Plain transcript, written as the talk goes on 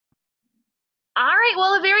All right,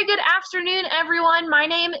 well, a very good afternoon, everyone. My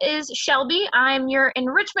name is Shelby. I'm your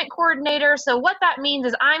enrichment coordinator. So what that means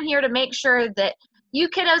is I'm here to make sure that you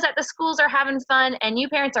kiddos at the schools are having fun and you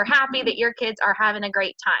parents are happy that your kids are having a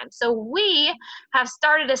great time. So we have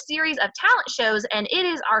started a series of talent shows, and it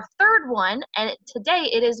is our third one, and today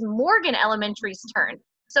it is Morgan Elementary's turn.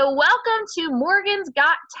 So welcome to Morgan's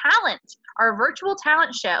Got Talent, our virtual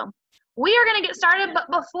talent show. We are going to get started,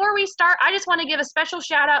 but before we start, I just want to give a special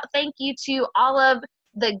shout out, thank you to all of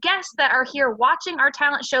the guests that are here watching our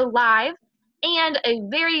talent show live, and a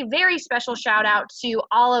very, very special shout out to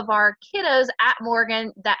all of our kiddos at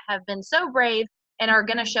Morgan that have been so brave and are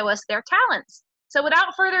going to show us their talents. So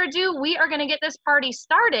without further ado, we are going to get this party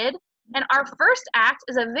started, and our first act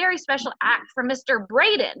is a very special act from Mr.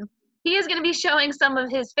 Braden. He is going to be showing some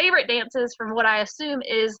of his favorite dances from what I assume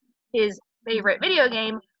is his favorite video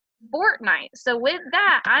game, Fortnite. So with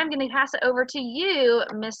that, I'm going to pass it over to you,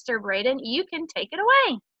 Mr. Braden. You can take it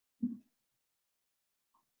away.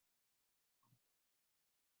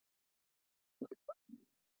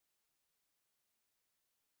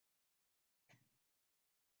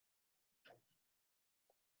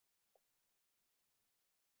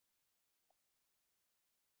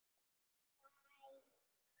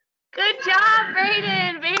 Good job,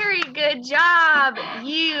 Braden. Very good job.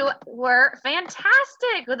 You were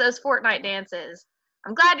fantastic with those Fortnite dances.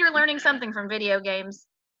 I'm glad you're learning something from video games.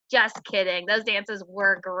 Just kidding. Those dances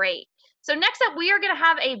were great. So next up, we are going to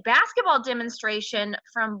have a basketball demonstration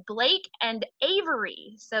from Blake and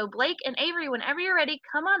Avery. So Blake and Avery, whenever you're ready,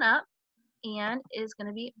 come on up, and it is going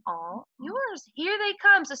to be all yours. Here they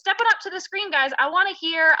come. So step it up to the screen, guys. I want to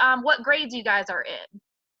hear what grades you guys are in.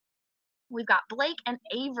 We've got Blake and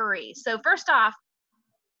Avery. So first off,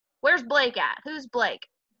 where's Blake at? Who's Blake?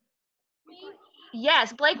 Me.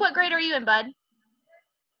 Yes, Blake, what grade are you in, bud?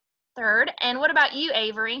 Third. And what about you,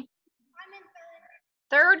 Avery? I'm in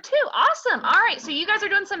third. Third too. Awesome. All right, so you guys are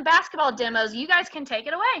doing some basketball demos. You guys can take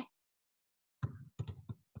it away.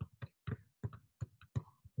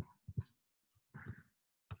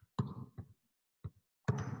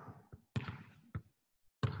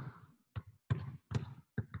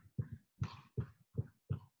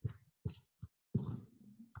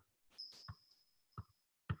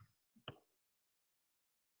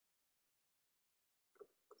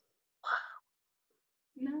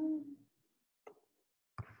 No.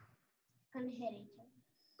 I'm hitting him.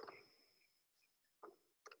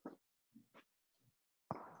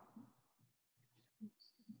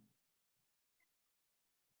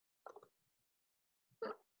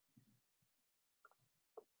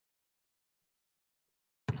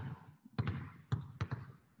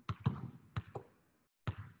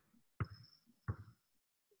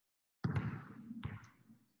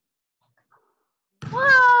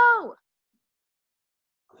 Whoa!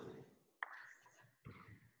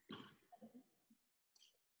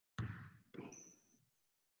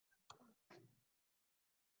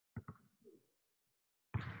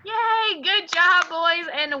 Yay, good job, boys,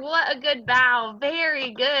 and what a good bow.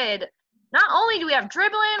 Very good. Not only do we have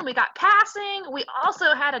dribbling, we got passing, we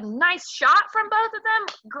also had a nice shot from both of them.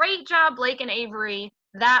 Great job, Blake and Avery.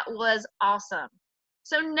 That was awesome.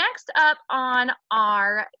 So next up on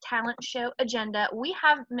our talent show agenda, we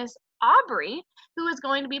have Miss Aubrey, who is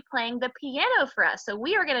going to be playing the piano for us. So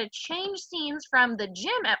we are going to change scenes from the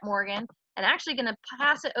gym at Morgan and actually going to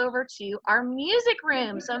pass it over to our music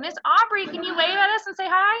room. So Miss Aubrey, can you wave at us and say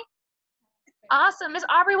hi? Awesome. Miss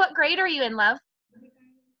Aubrey, what grade are you in, love?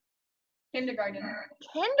 Kindergarten.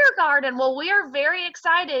 Kindergarten. Well, we are very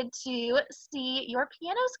excited to see your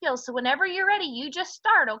piano skills. So whenever you're ready, you just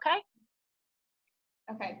start, okay?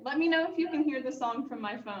 Okay, let me know if you can hear the song from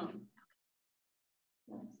my phone.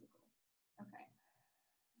 Okay.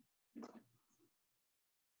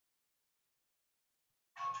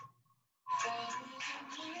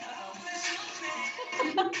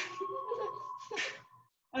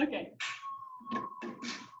 Okay.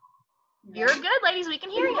 You're good, ladies. We can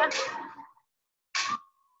hear you.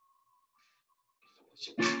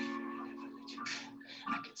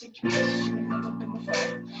 I can take you places you never been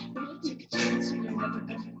before. Take a chance and you'll never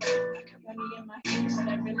go. I got money in my hands and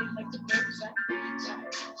I really like to work.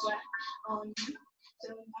 Swag on you.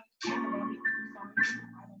 Tell them I can count on it.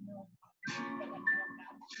 I don't know, but I know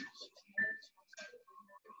about you.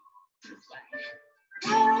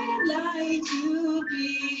 I'd like to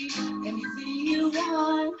be anything you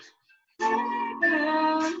want. Hey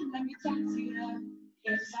girl, let me talk to you.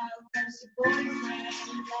 Yes, I was your boyfriend,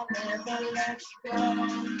 I'll never let you go. I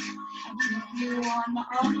keep you on my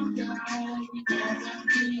own, girl, you never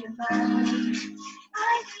be alone.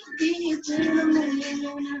 I can be a gentleman,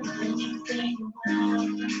 anything you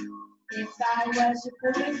want. If I was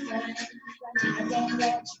your boyfriend, I never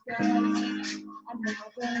let you go. I never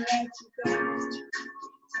let you go.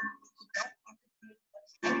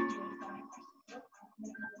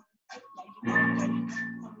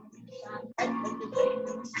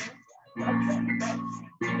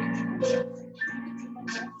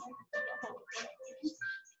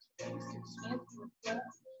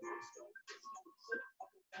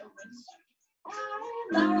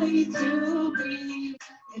 I'd like to be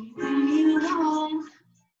anything you want.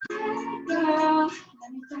 Hey girl,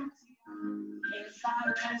 let me talk to you. If I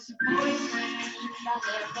was your boyfriend, I'd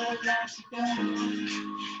never let you go.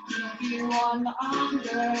 If you want my arm,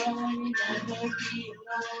 girl, you never be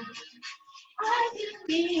alone. I can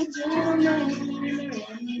be a gentleman or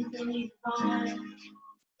anything you want.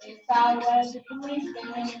 If I was your boyfriend,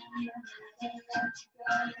 I'd never let you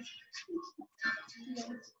go.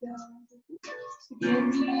 So give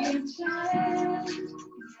me a chance,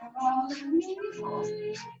 you're all I need,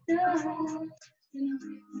 girl.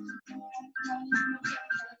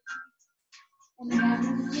 And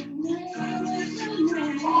everything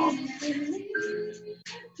girl,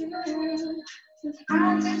 'cause I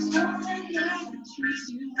just wanna get to treat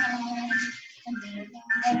you right and never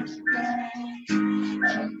let you go.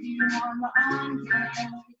 If you want my arm,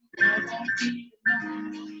 girl, never be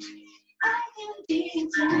alone. I can be a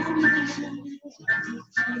gentleman, anything you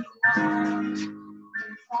want.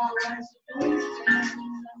 If I was your boyfriend,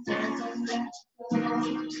 I'd never let you go.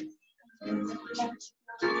 I'd never let you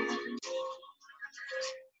go.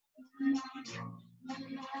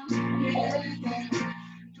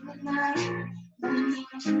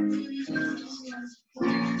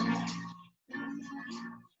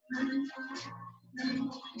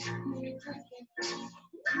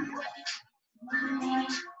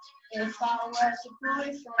 If I was your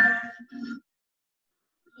boyfriend.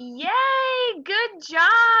 Yay! Good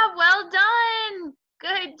job. Well done.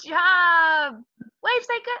 Good job. Wave,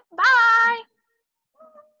 say good. Bye.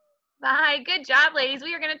 Bye. Good job, ladies.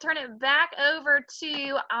 We are going to turn it back over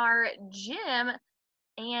to our gym,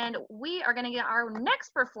 and we are going to get our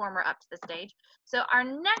next performer up to the stage. So our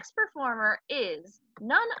next performer is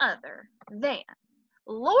none other than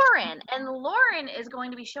Lauren, and Lauren is going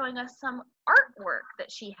to be showing us some artwork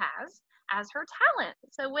that she has as her talent.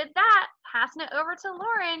 So with that, passing it over to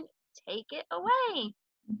Lauren, take it away.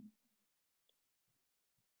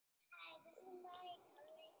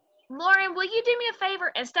 Lauren, will you do me a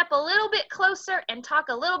favor and step a little bit closer and talk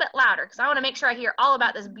a little bit louder, because I want to make sure I hear all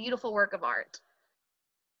about this beautiful work of art.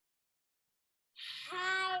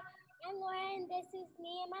 Hi, I'm Lauren. This is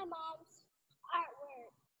me and my mom's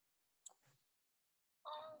artwork.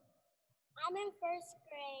 I'm in first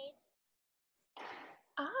grade.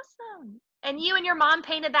 Awesome. And you and your mom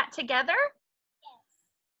painted that together? Yes.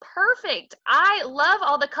 Perfect. I love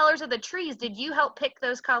all the colors of the trees. Did you help pick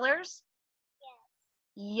those colors? Yes.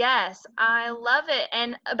 Yes, I love it.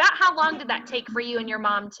 And about how long did that take for you and your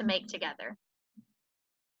mom to make together?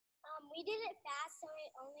 We did it fast, so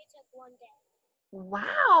it only took one day.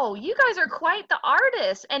 Wow, you guys are quite the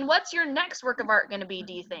artists. And what's your next work of art going to be,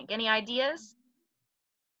 do you think? Any ideas?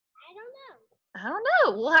 I don't know. I don't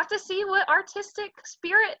know. We'll have to see what artistic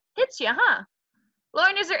spirit hits you, huh?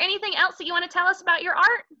 Lauren, is there anything else that you want to tell us about your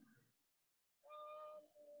art?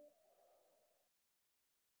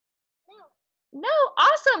 No. No,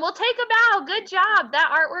 awesome. Well, take a bow. Good job. That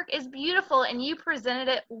artwork is beautiful, and you presented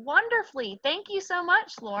it wonderfully. Thank you so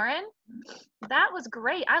much, Lauren. That was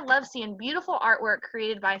great. I love seeing beautiful artwork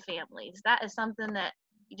created by families. That is something that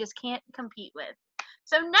you just can't compete with.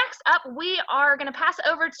 So next up, we are going to pass it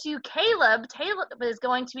over to Caleb. Caleb is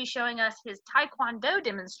going to be showing us his Taekwondo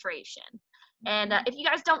demonstration. And if you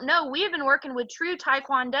guys don't know, we have been working with True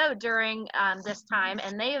Taekwondo during this time,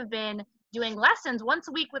 and they have been doing lessons once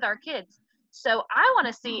a week with our kids. So I want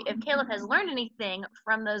to see if Caleb has learned anything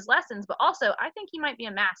from those lessons, but also I think he might be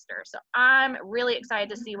a master. So I'm really excited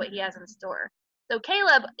to see what he has in store. So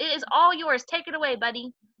Caleb, it is all yours. Take it away,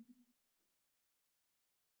 buddy.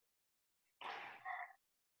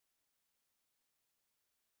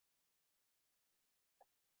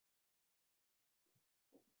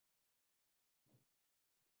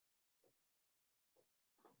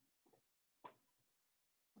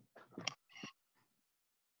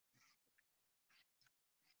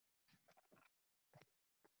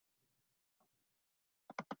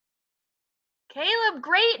 Caleb,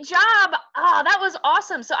 great job. Ah, that was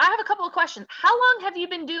awesome. So I have a couple of questions. How long have you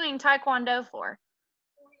been doing Taekwondo for?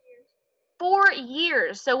 4 years. 4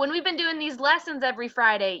 years. So when we've been doing these lessons every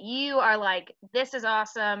Friday, you are like, this is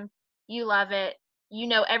awesome. You love it. You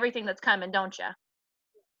know everything that's coming, don't you?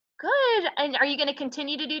 Good. And are you going to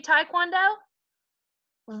continue to do Taekwondo?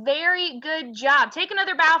 Very good job. Take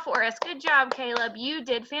another bow for us. Good job, Caleb. You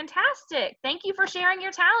did fantastic. Thank you for sharing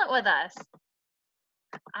your talent with us.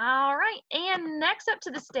 All right, and next up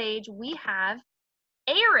to the stage, we have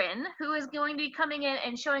Aaron, who is going to be coming in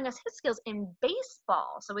and showing us his skills in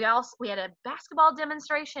baseball. So we had a basketball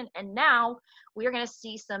demonstration, and now we are going to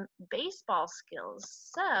see some baseball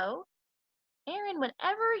skills. So, Aaron,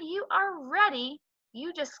 whenever you are ready,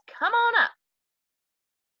 you just come on up.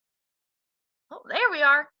 Oh, there we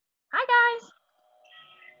are. Hi, guys.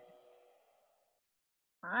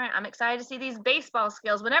 All right, I'm excited to see these baseball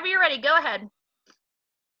skills. Whenever you're ready, go ahead.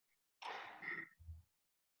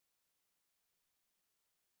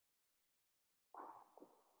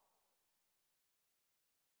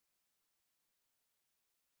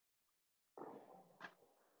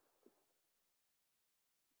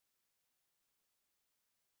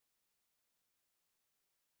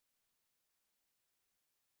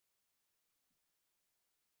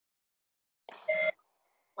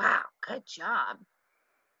 Wow, good job.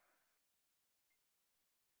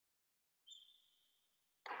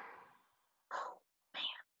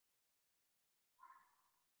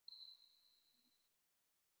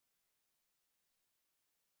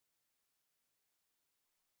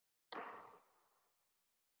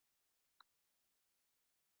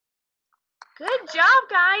 Good job,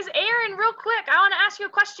 guys. Aaron, real quick, I want to ask you a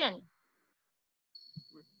question.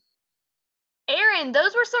 Aaron,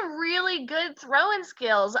 those were some really good throwing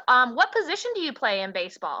skills. What position do you play in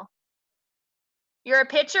baseball? You're a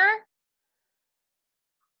pitcher?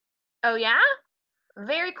 Oh, yeah?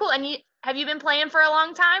 Very cool. And have you been playing for a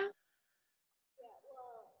long time?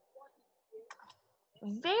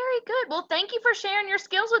 Very good. Well, thank you for sharing your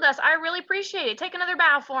skills with us. I really appreciate it. Take another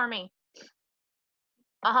bow for me.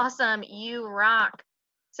 Awesome. You rock.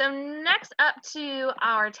 So next up to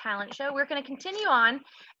our talent show, we're going to continue on.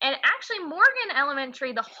 And actually, Morgan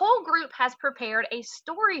Elementary, the whole group has prepared a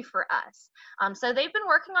story for us. So they've been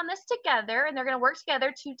working on this together, and they're going to work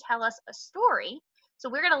together to tell us a story. So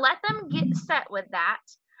we're going to let them get set with that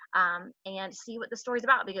and see what the story's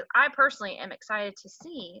about, because I personally am excited to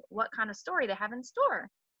see what kind of story they have in store.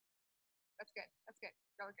 That's good. That's good.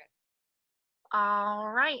 Really good. All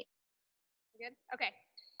right. Good? Okay.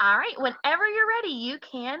 All right. Whenever you're ready, you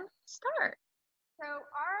can start. So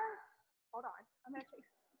hold on. I'm going to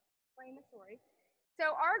explain the story.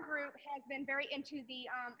 So our group has been very into the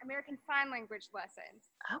American Sign Language lessons.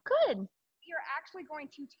 Oh, good. We are actually going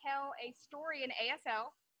to tell a story in ASL.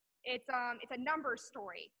 It's a numbers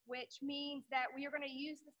story, which means that we are going to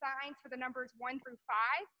use the signs for the numbers 1 through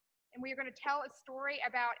 5, and we are going to tell a story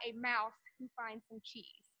about a mouse who finds some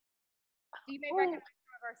cheese. So you may recognize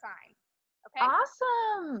some of our signs. Okay.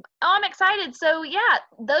 Awesome. Oh, I'm excited. So yeah,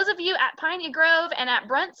 those of you at Piney Grove and at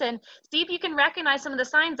Brunson, see if you can recognize some of the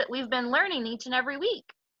signs that we've been learning each and every week.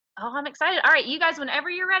 Oh, I'm excited. All right, you guys, whenever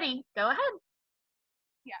you're ready, go ahead.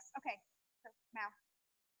 Yes. Okay. So now.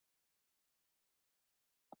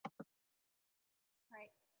 All right.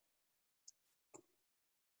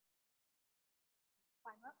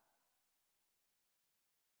 Climb up.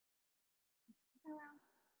 Turn around.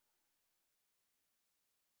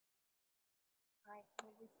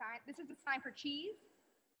 All right. This is a sign for cheese.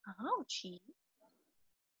 Oh, cheese.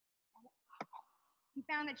 He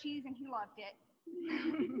found the cheese and he loved it.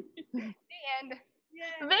 The end.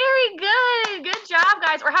 Yay. Very good. Good job,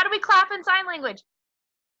 guys. Or how do we clap in sign language?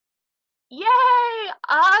 Yay!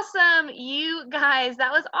 Awesome, you guys.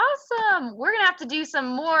 That was awesome. We're going to have to do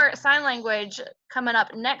some more sign language coming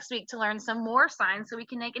up next week to learn some more signs so we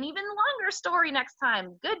can make an even longer story next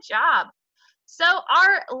time. Good job. So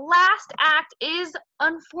our last act is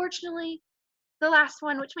unfortunately the last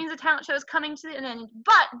one, which means the talent show is coming to an end.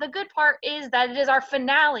 But the good part is that it is our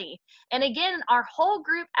finale. And again, our whole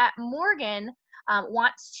group at Morgan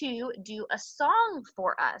wants to do a song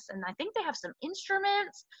for us. And I think they have some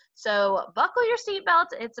instruments. So buckle your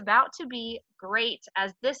seatbelts. It's about to be great,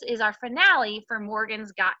 as this is our finale for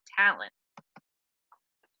Morgan's Got Talent.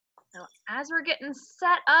 So as we're getting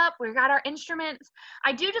set up, we've got our instruments.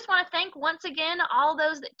 I do just want to thank once again all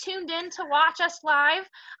those that tuned in to watch us live.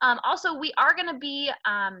 Also, we are going to be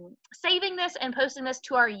saving this and posting this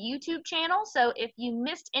to our YouTube channel. So if you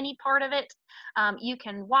missed any part of it, you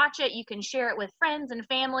can watch it. You can share it with friends and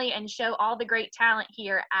family and show all the great talent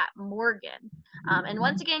here at Morgan. And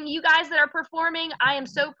once again, you guys that are performing, I am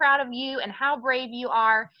so proud of you and how brave you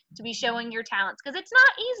are to be showing your talents, because it's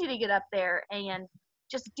not easy to get up there and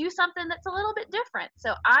just do something that's a little bit different.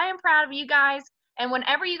 So I am proud of you guys. And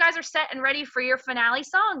whenever you guys are set and ready for your finale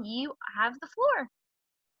song, you have the floor.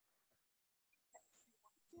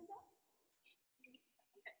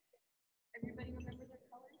 Everybody remember their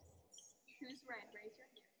colors? Who's red? Raise your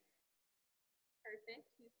hand. Perfect.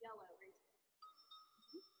 Who's yellow? Raise your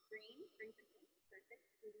hand. Green. Raise your hand. Perfect.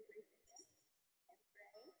 Blue. Raise your hand. And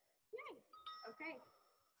gray. Yay. Okay.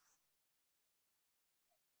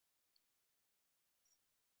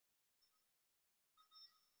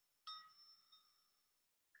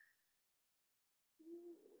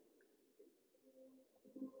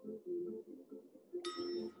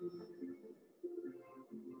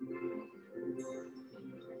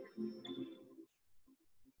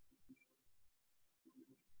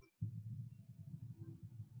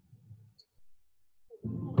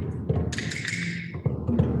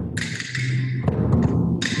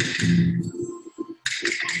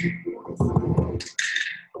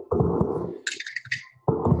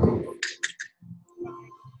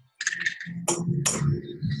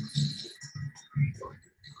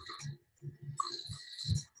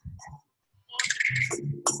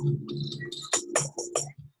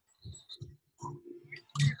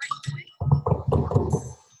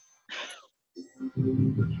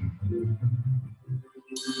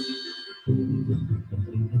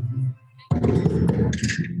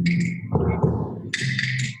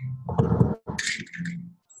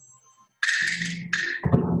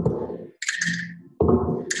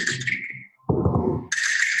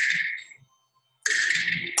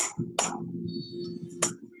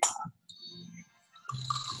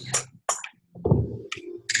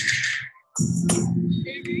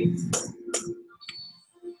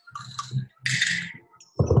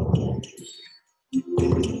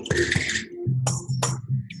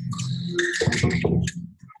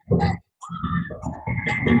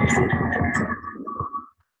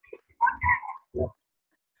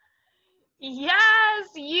 Yes,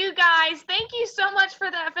 you guys, thank you so much for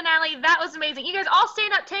that finale. That was amazing. You guys all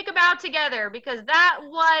stand up, take a bow together, because that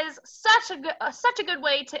was such a good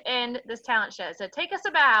way to end this talent show. So take us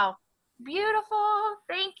a bow. Beautiful.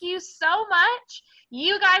 Thank you so much.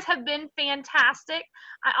 You guys have been fantastic.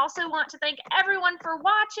 I also want to thank everyone for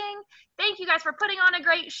watching. Thank you guys for putting on a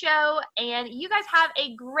great show, and you guys have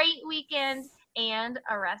a great weekend and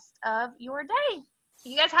a rest of your day.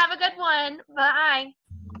 You guys have a good one. Bye.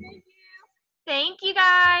 Thank you,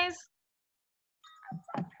 guys.